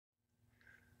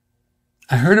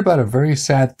I heard about a very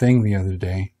sad thing the other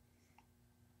day.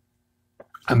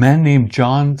 A man named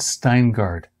Jon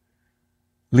Steingard,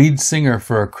 lead singer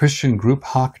for a Christian group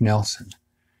Hawk Nelson,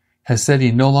 has said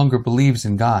he no longer believes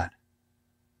in God.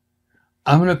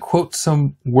 I'm going to quote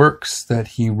some works that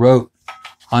he wrote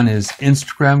on his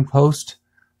Instagram post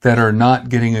that are not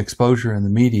getting exposure in the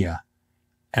media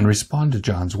and respond to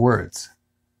John's words.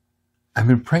 I've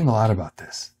been praying a lot about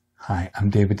this. Hi, I'm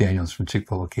David Daniels from Chick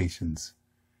Publications.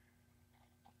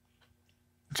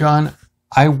 John,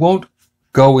 I won't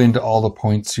go into all the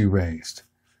points you raised.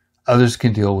 Others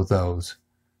can deal with those.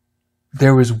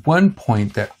 There was one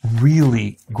point that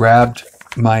really grabbed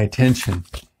my attention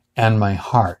and my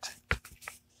heart.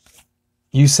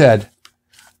 You said,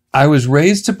 I was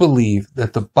raised to believe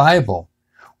that the Bible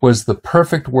was the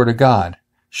perfect Word of God.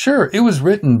 Sure, it was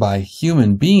written by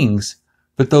human beings,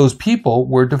 but those people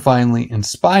were divinely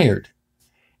inspired.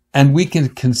 And we can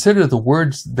consider the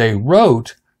words they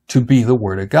wrote to be the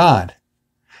Word of God.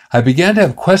 I began to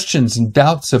have questions and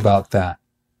doubts about that.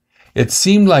 It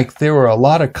seemed like there were a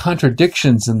lot of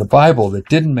contradictions in the Bible that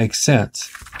didn't make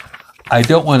sense. I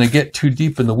don't want to get too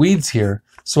deep in the weeds here,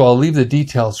 so I'll leave the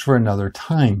details for another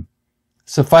time.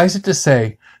 Suffice it to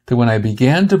say that when I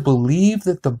began to believe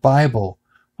that the Bible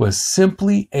was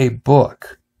simply a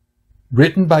book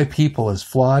written by people as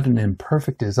flawed and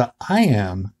imperfect as I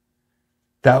am,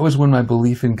 that was when my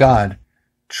belief in God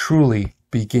truly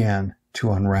began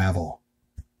to unravel.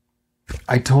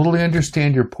 I totally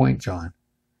understand your point, John.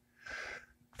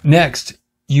 Next,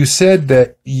 you said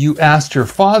that you asked your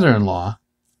father-in-law,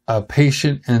 a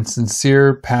patient and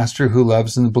sincere pastor who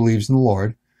loves and believes in the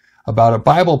Lord, about a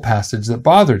Bible passage that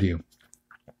bothered you.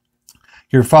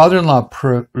 Your father-in-law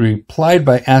replied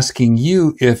by asking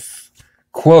you if,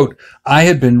 quote, I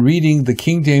had been reading the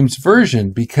King James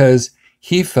Version because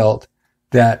he felt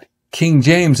that King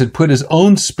James had put his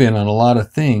own spin on a lot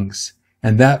of things,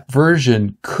 and that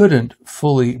version couldn't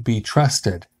fully be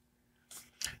trusted.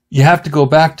 You have to go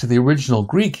back to the original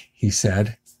Greek, he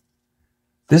said.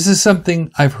 This is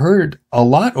something I've heard a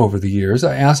lot over the years.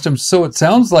 I asked him, so it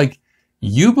sounds like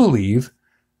you believe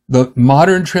the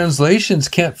modern translations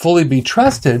can't fully be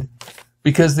trusted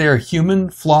because they are human,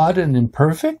 flawed, and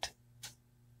imperfect?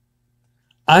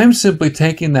 I'm simply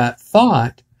taking that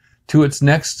thought to its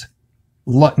next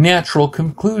natural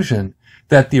conclusion,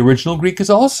 that the original Greek is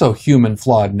also human,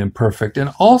 flawed, and imperfect,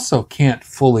 and also can't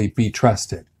fully be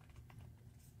trusted.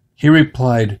 He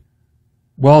replied,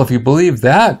 well, if you believe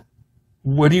that,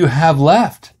 what do you have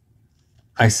left?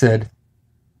 I said,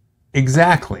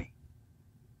 exactly.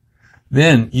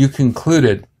 Then you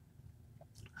concluded,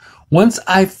 once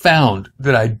I found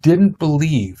that I didn't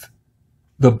believe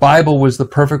the Bible was the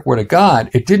perfect Word of God,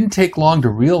 it didn't take long to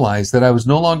realize that I was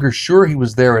no longer sure he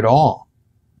was there at all.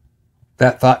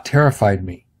 That thought terrified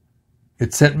me.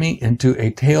 It sent me into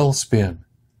a tailspin.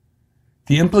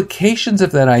 The implications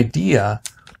of that idea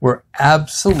were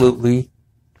absolutely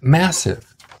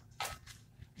massive.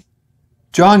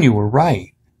 John, you were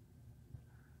right.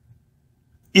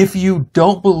 If you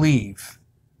don't believe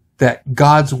that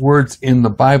God's words in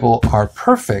the Bible are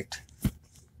perfect,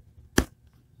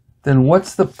 then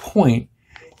what's the point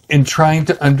in trying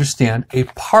to understand a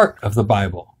part of the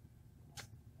Bible?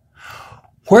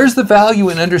 Where's the value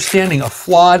in understanding a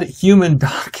flawed human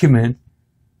document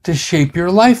to shape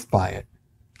your life by it?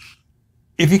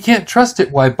 If you can't trust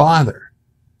it, why bother?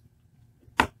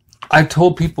 I've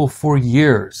told people for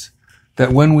years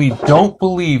that when we don't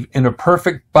believe in a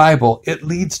perfect Bible, it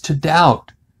leads to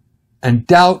doubt. And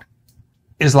doubt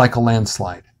is like a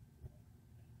landslide.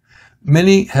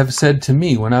 Many have said to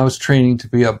me when I was training to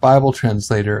be a Bible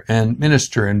translator and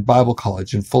minister in Bible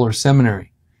college and Fuller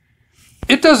Seminary,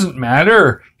 it doesn't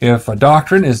matter if a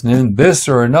doctrine isn't in this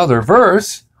or another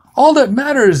verse. All that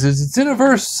matters is it's in a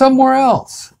verse somewhere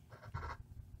else.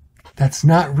 That's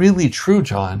not really true,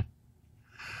 John.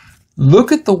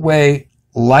 Look at the way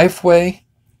Lifeway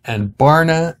and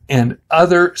Barna and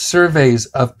other surveys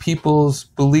of people's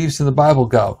beliefs in the Bible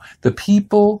go. The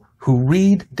people who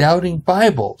read doubting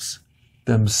Bibles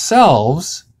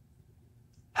themselves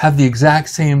have the exact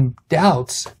same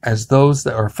doubts as those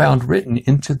that are found written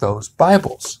into those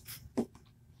Bibles.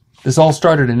 This all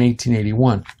started in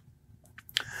 1881.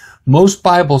 Most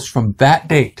Bibles from that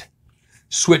date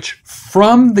switch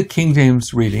from the King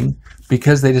James reading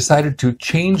because they decided to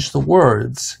change the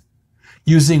words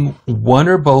using one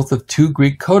or both of two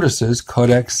Greek codices,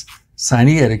 Codex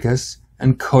Sinaiticus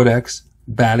and Codex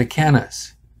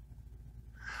Vaticanus.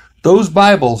 Those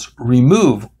Bibles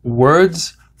remove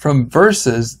words from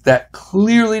verses that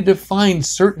clearly define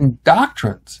certain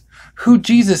doctrines, who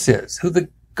Jesus is, who the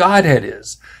Godhead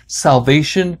is,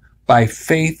 salvation by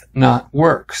faith, not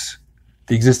works.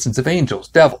 The existence of angels,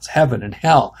 devils, heaven, and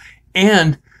hell,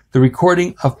 and the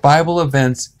recording of Bible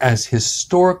events as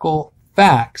historical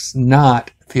facts,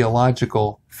 not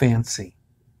theological fancy.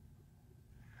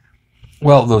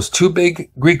 Well, those two big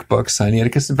Greek books,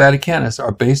 Sinaiticus and Vaticanus,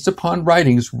 are based upon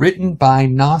writings written by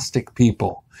Gnostic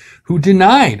people who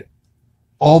denied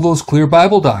all those clear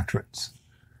Bible doctrines.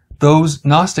 Those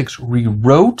Gnostics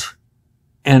rewrote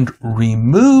and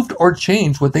removed or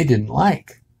changed what they didn't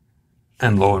like.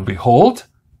 And lo and behold,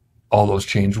 all those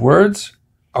changed words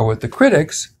are what the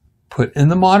critics put in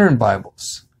the modern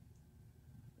Bibles.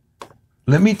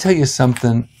 Let me tell you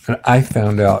something that I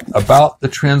found out about the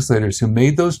translators who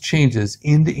made those changes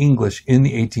into English in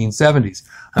the 1870s.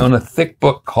 I own a thick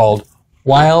book called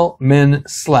While Men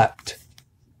Slept,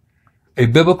 a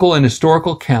biblical and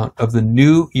historical account of the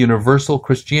new universal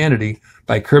Christianity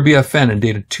by Kirby F. Fenn,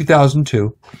 dated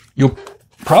 2002. You'll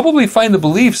probably find the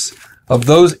beliefs of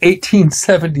those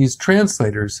 1870s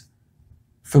translators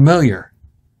familiar.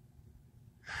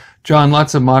 John,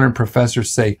 lots of modern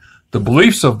professors say, the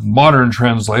beliefs of modern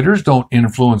translators don't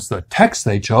influence the text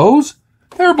they chose.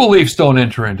 Their beliefs don't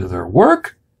enter into their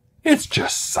work. It's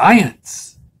just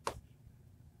science.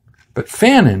 But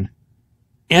Fannin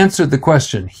answered the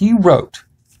question. He wrote,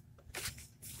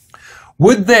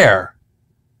 would the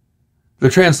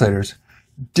translators,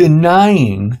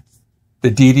 denying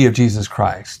the deity of Jesus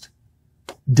Christ,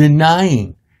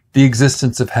 denying the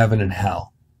existence of heaven and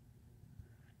hell,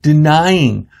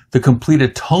 denying the complete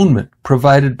atonement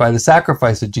provided by the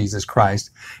sacrifice of Jesus Christ,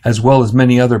 as well as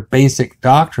many other basic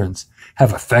doctrines,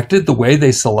 have affected the way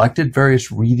they selected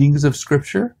various readings of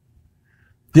Scripture?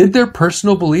 Did their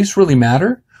personal beliefs really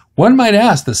matter? One might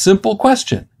ask the simple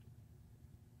question,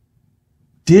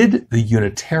 did the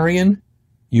Unitarian,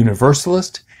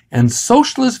 Universalist, and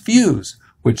Socialist views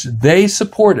which they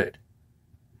supported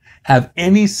have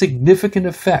any significant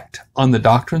effect on the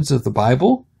doctrines of the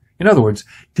Bible? In other words,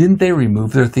 didn't they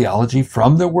remove their theology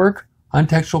from their work on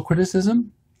textual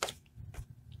criticism?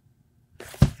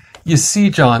 You see,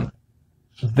 John,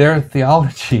 their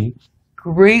theology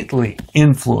greatly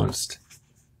influenced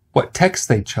what text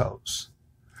they chose.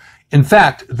 In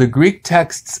fact, the Greek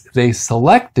texts they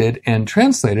selected and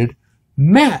translated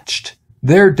matched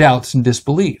their doubts and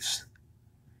disbeliefs.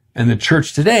 And the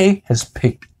church today has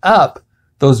picked up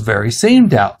those very same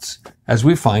doubts, as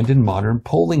we find in modern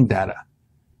polling data.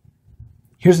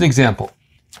 Here's an example.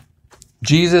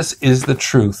 Jesus is the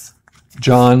truth,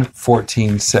 John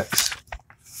 14:6.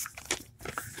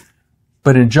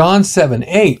 But in John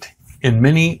 7:8, in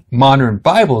many modern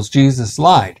Bibles, Jesus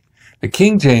lied. The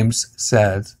King James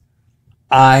says,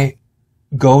 I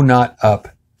go not up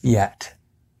yet.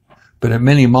 But in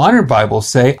many modern Bibles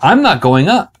say, I'm not going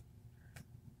up.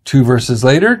 2 verses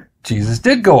later, Jesus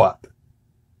did go up.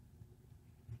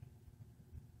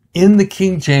 In the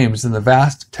King James, in the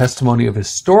vast testimony of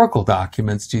historical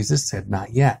documents, Jesus said,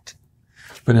 not yet.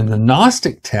 But in the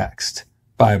Gnostic text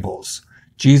Bibles,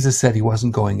 Jesus said he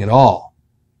wasn't going at all.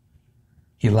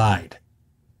 He lied.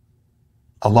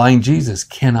 A lying Jesus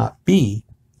cannot be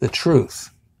the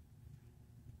truth.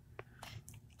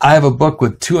 I have a book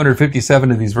with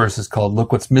 257 of these verses called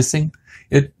Look What's Missing.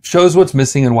 It shows what's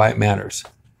missing and why it matters.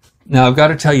 Now, I've got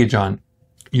to tell you, John,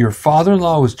 your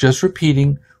father-in-law was just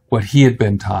repeating what he had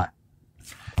been taught.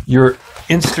 Your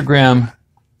Instagram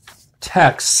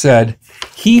text said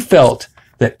he felt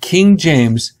that King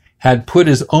James had put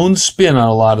his own spin on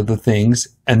a lot of the things,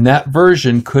 and that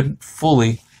version couldn't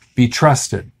fully be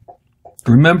trusted.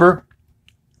 Remember,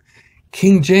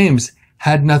 King James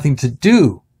had nothing to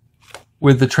do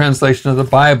with the translation of the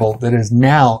Bible that has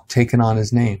now taken on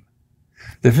his name.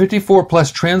 The 54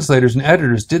 plus translators and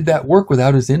editors did that work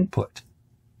without his input.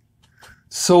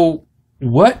 So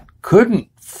what couldn't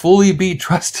fully be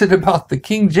trusted about the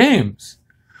King James?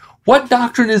 What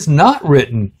doctrine is not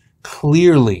written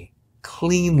clearly,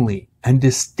 cleanly, and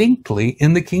distinctly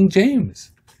in the King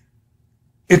James?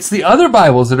 It's the other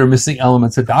Bibles that are missing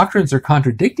elements of doctrines or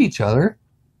contradict each other.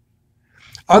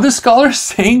 Are the scholars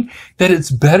saying that it's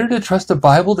better to trust a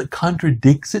Bible that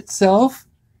contradicts itself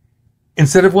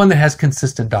instead of one that has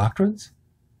consistent doctrines?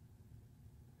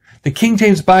 The King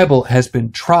James Bible has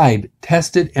been tried,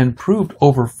 tested, and proved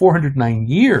over 409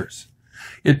 years.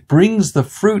 It brings the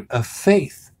fruit of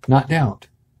faith, not doubt.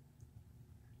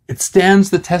 It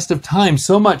stands the test of time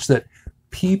so much that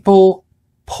people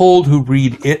polled who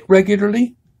read it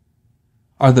regularly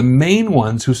are the main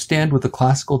ones who stand with the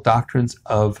classical doctrines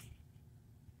of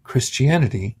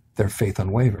Christianity, their faith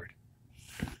unwavered.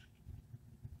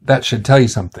 That should tell you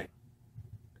something.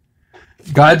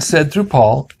 God said through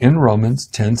Paul in Romans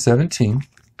 10:17,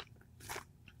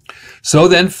 So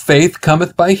then faith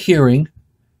cometh by hearing,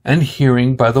 and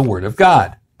hearing by the word of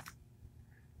God.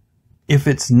 If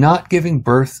it's not giving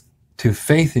birth to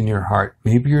faith in your heart,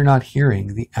 maybe you're not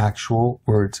hearing the actual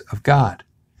words of God.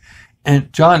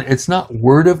 And John, it's not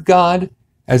word of God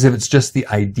as if it's just the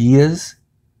ideas.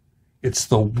 It's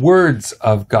the words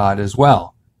of God as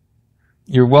well.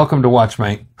 You're welcome to watch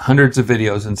my hundreds of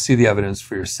videos and see the evidence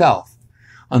for yourself.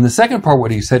 On the second part,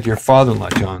 what he said to your father-in-law,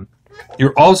 John,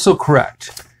 you're also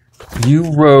correct.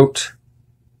 You wrote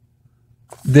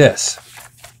this.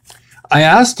 I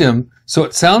asked him, so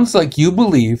it sounds like you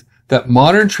believe that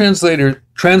modern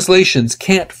translations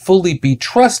can't fully be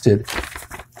trusted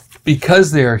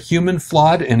because they are human,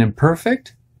 flawed, and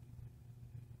imperfect?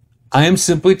 I am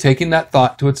simply taking that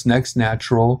thought to its next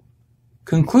natural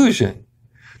conclusion,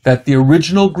 that the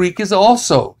original Greek is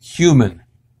also human,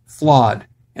 flawed,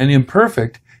 and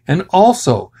imperfect, and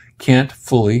also can't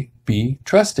fully be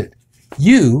trusted.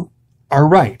 You are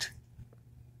right.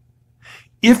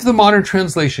 If the modern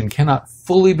translation cannot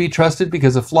fully be trusted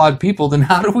because of flawed people, then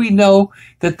how do we know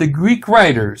that the Greek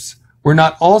writers were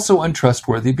not also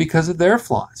untrustworthy because of their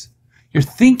flaws? Your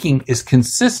thinking is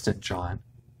consistent, John.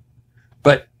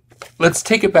 But let's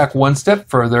take it back one step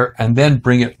further and then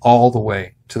bring it all the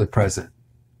way to the present.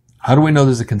 How do we know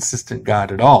there's a consistent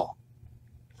God at all?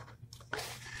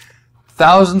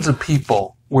 Thousands of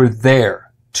people were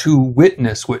there to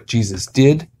witness what Jesus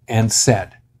did and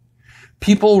said.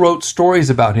 People wrote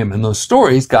stories about him, and those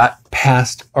stories got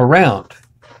passed around.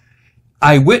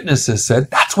 Eyewitnesses said,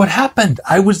 that's what happened.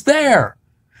 I was there.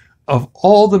 Of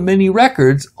all the many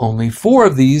records, only 4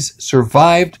 of these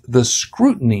survived the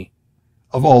scrutiny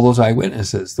of all those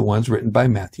eyewitnesses, the ones written by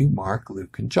Matthew, Mark,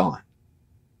 Luke, and John.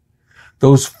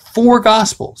 Those 4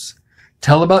 Gospels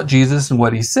tell about Jesus and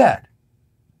what he said.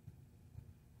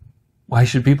 Why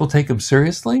should people take him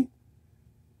seriously?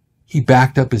 He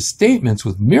backed up his statements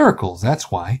with miracles,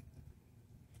 that's why.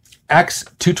 Acts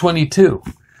 2:22,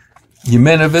 ye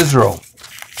men of Israel,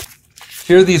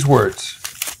 hear these words.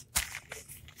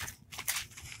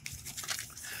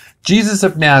 Jesus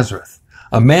of Nazareth,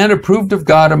 a man approved of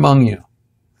God among you,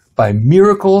 by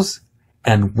miracles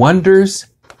and wonders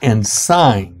and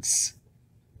signs,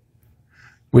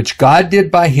 which God did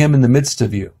by him in the midst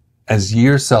of you, as ye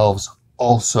yourselves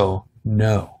also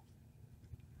know.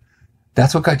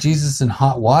 That's what got Jesus in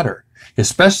hot water,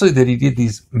 especially that he did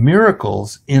these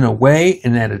miracles in a way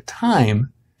and at a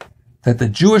time that the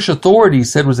Jewish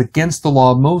authorities said was against the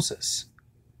law of Moses.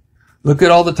 Look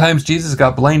at all the times Jesus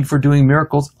got blamed for doing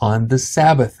miracles on the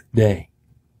Sabbath day.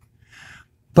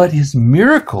 But his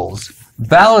miracles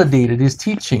validated his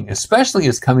teaching, especially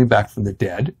his coming back from the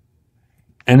dead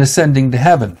and ascending to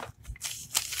heaven.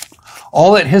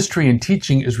 All that history and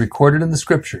teaching is recorded in the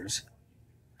scriptures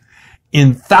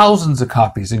in thousands of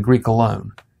copies in Greek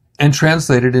alone and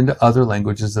translated into other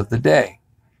languages of the day.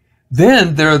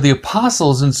 Then there are the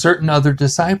apostles and certain other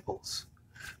disciples.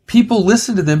 People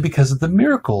listened to them because of the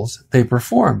miracles they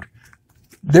performed.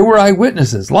 There were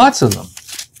eyewitnesses, lots of them.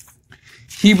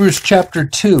 Hebrews chapter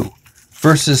 2,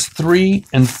 verses 3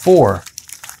 and 4.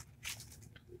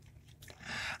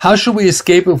 How shall we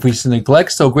escape if we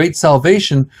neglect so great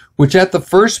salvation, which at the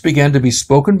first began to be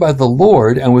spoken by the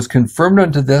Lord, and was confirmed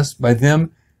unto this by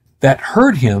them that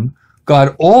heard him,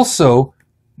 God also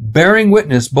bearing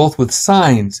witness both with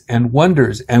signs and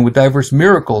wonders, and with diverse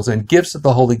miracles and gifts of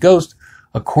the Holy Ghost,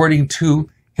 according to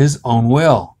his own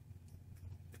will.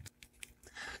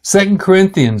 2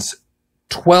 Corinthians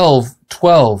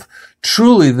 12:12.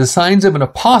 Truly the signs of an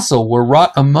apostle were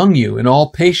wrought among you in all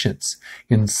patience,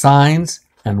 in signs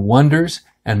and wonders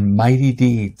and mighty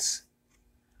deeds.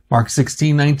 Mark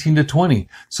 16:19-20.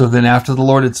 So then after the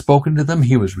Lord had spoken to them,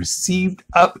 he was received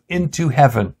up into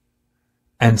heaven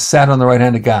and sat on the right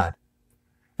hand of God.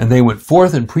 And they went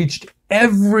forth and preached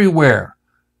everywhere,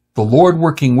 the Lord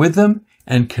working with them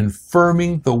and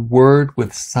confirming the word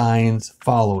with signs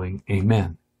following.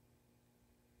 Amen.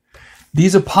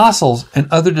 These apostles and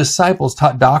other disciples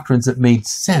taught doctrines that made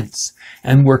sense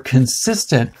and were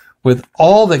consistent with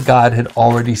all that God had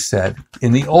already said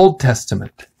in the Old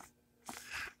Testament.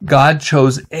 God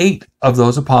chose 8 of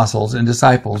those apostles and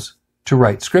disciples to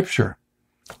write scripture.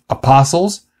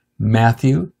 Apostles,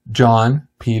 Matthew, John,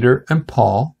 Peter, and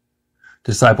Paul.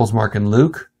 Disciples, Mark and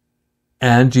Luke.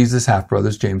 And Jesus'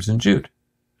 half-brothers, James and Jude.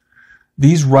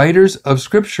 These writers of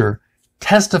scripture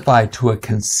testify to a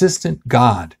consistent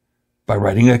God by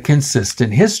writing a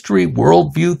consistent history,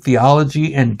 worldview,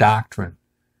 theology, and doctrine.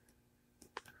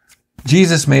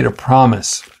 Jesus made a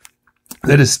promise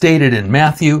that is stated in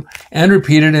Matthew and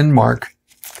repeated in Mark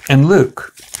and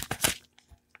Luke.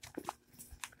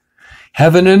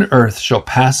 Heaven and earth shall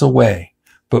pass away,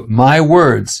 but my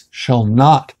words shall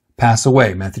not pass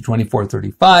away. Matthew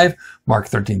 24:35, Mark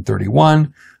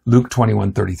 13:31, Luke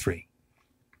 21:33.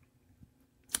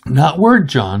 Not word,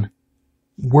 John.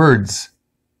 Words.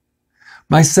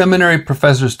 My seminary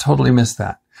professors totally missed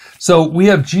that. So we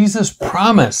have Jesus'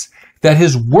 promise that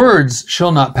his words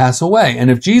shall not pass away. And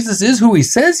if Jesus is who he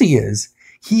says he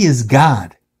is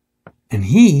God. And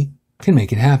he can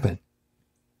make it happen.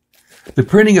 The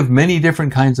printing of many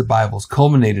different kinds of Bibles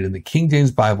culminated in the King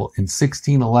James Bible in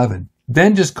 1611,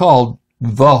 then just called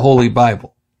the Holy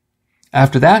Bible.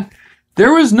 After that,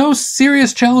 there was no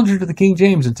serious challenger to the King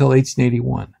James until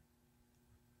 1881.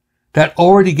 That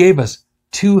already gave us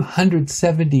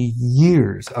 270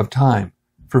 years of time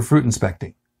for fruit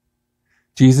inspecting.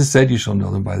 Jesus said, "You shall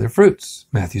know them by their fruits,"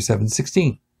 Matthew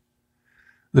 7:16.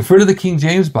 The fruit of the King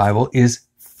James Bible is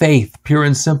faith, pure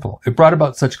and simple. It brought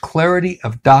about such clarity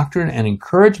of doctrine and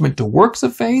encouragement to works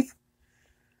of faith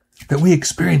that we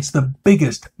experienced the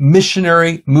biggest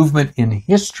missionary movement in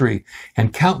history,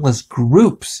 and countless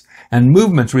groups and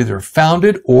movements were either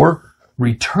founded or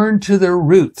returned to their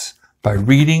roots by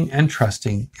reading and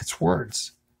trusting its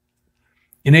words.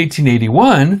 In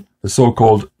 1881, the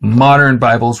so-called modern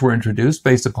Bibles were introduced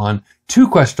based upon two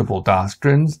questionable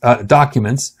documents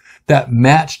that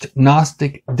matched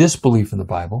Gnostic disbelief in the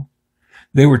Bible.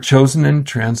 They were chosen and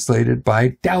translated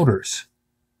by doubters.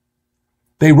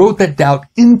 They wrote that doubt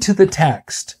into the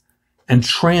text and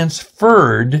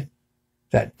transferred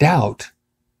that doubt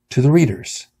to the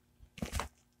readers,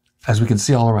 as we can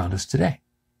see all around us today.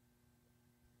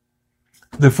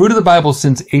 The fruit of the Bible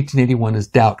since 1881 is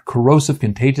doubt, corrosive,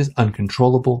 contagious,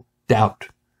 uncontrollable doubt.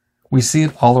 We see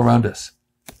it all around us.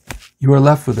 You are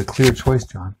left with a clear choice,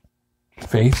 John.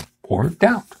 Faith or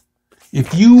doubt.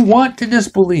 If you want to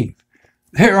disbelieve,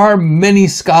 there are many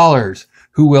scholars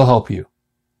who will help you.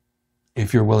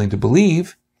 If you're willing to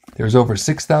believe, there's over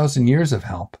 6,000 years of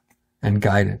help and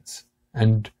guidance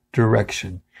and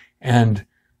direction and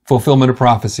fulfillment of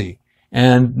prophecy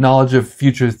and knowledge of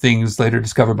future things later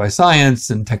discovered by science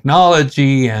and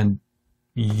technology, and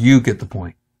you get the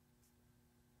point.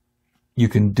 You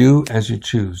can do as you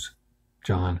choose,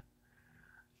 John.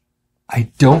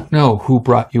 I don't know who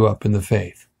brought you up in the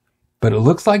faith, but it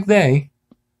looks like they,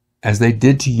 as they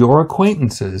did to your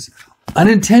acquaintances,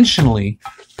 unintentionally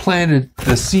planted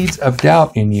the seeds of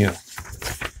doubt in you.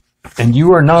 And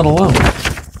you are not alone.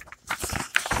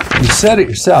 You said it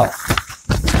yourself.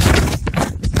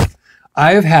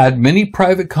 I have had many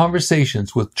private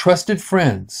conversations with trusted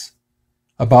friends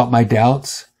about my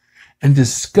doubts and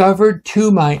discovered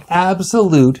to my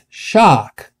absolute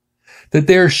shock that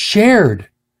they are shared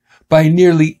by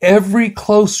nearly every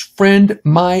close friend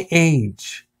my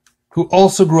age who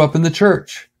also grew up in the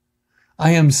church.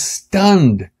 I am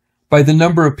stunned by the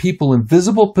number of people in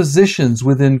visible positions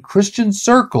within Christian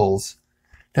circles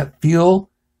that feel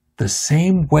the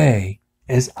same way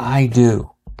as I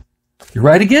do. You're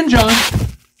right again, John.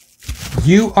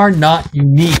 You are not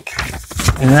unique,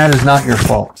 and that is not your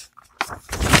fault.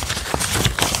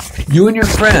 You and your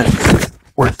friends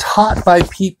were taught by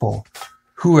people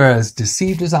who are as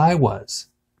deceived as I was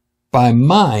by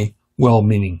my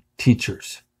well-meaning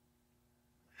teachers.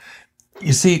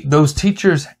 You see, those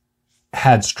teachers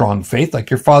had strong faith, like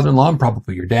your father-in-law and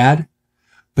probably your dad,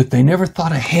 but they never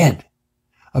thought ahead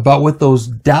about what those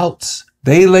doubts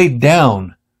they laid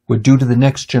down would do to the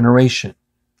next generation,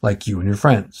 like you and your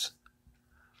friends.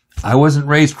 I wasn't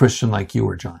raised Christian like you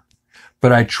were, John,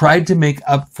 but I tried to make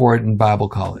up for it in Bible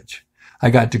college. I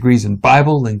got degrees in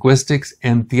Bible, linguistics,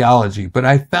 and theology, but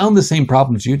I found the same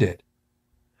problems you did.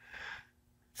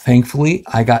 Thankfully,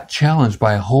 I got challenged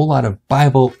by a whole lot of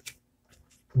Bible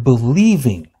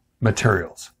believing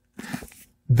materials.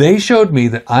 They showed me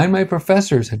that I and my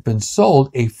professors had been sold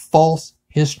a false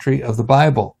history of the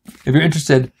Bible. If you're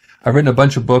interested, I've written a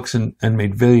bunch of books and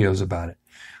made videos about it.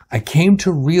 I came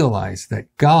to realize that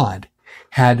God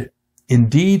had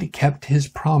indeed kept his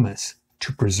promise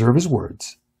to preserve his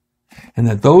words, and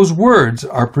that those words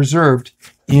are preserved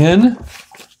in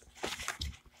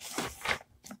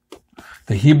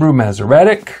the Hebrew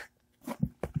Masoretic,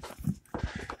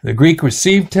 the Greek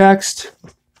received text,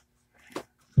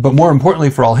 but more importantly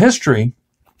for all history,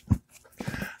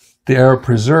 they are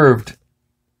preserved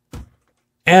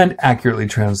and accurately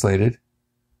translated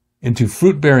into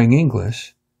fruit-bearing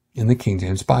English in the King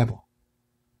James Bible.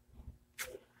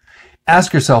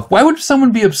 Ask yourself, why would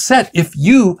someone be upset if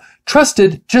you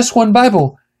trusted just one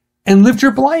Bible and lived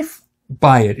your life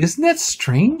by it? Isn't that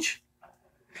strange?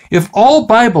 If all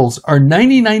Bibles are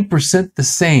 99% the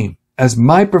same, as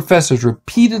my professors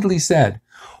repeatedly said,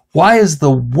 why is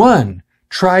the one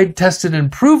tried, tested,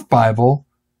 and proved Bible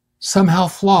somehow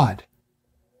flawed?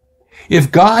 If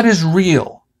God is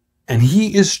real and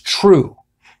he is true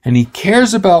and he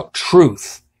cares about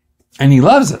truth and he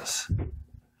loves us,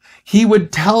 he would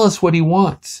tell us what he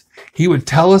wants. He would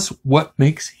tell us what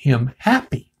makes him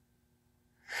happy.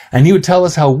 And he would tell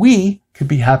us how we could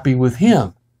be happy with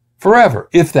him forever,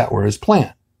 if that were his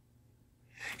plan.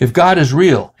 If God is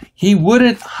real, he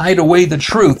wouldn't hide away the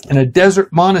truth in a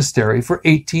desert monastery for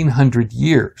 1800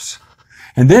 years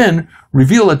and then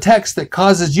reveal a text that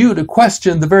causes you to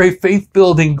question the very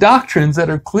faith-building doctrines that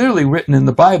are clearly written in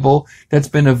the Bible that's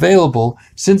been available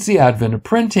since the advent of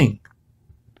printing.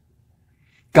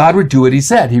 God would do what he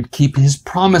said. He would keep his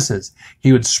promises.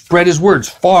 He would spread his words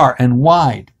far and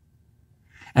wide.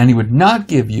 And he would not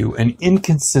give you an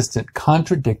inconsistent,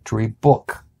 contradictory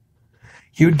book.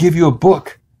 He would give you a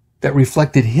book that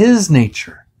reflected his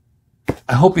nature.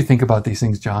 I hope you think about these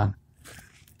things, John.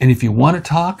 And if you want to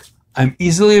talk, I'm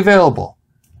easily available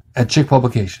at Chick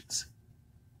Publications.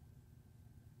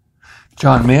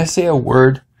 John, may I say a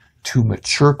word to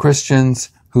mature Christians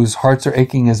whose hearts are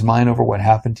aching as mine over what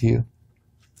happened to you?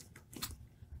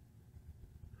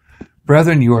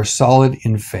 Brethren, you are solid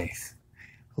in faith,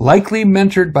 likely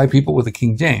mentored by people with the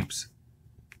King James.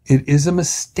 It is a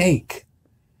mistake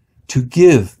to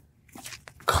give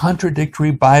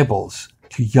contradictory Bibles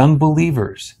to young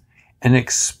believers and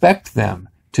expect them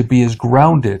to be as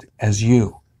grounded as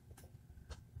you.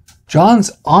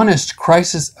 John's honest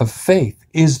crisis of faith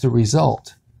is the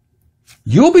result.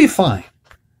 You'll be fine,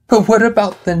 but what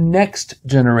about the next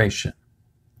generation?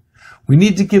 We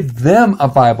need to give them a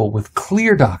Bible with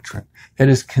clear doctrine that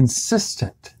is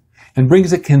consistent and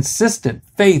brings a consistent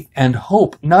faith and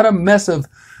hope, not a mess of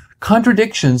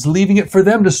contradictions, leaving it for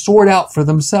them to sort out for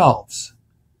themselves.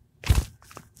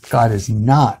 God is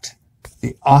not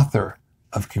the author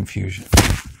of confusion.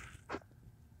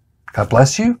 God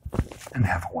bless you and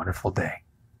have a wonderful day.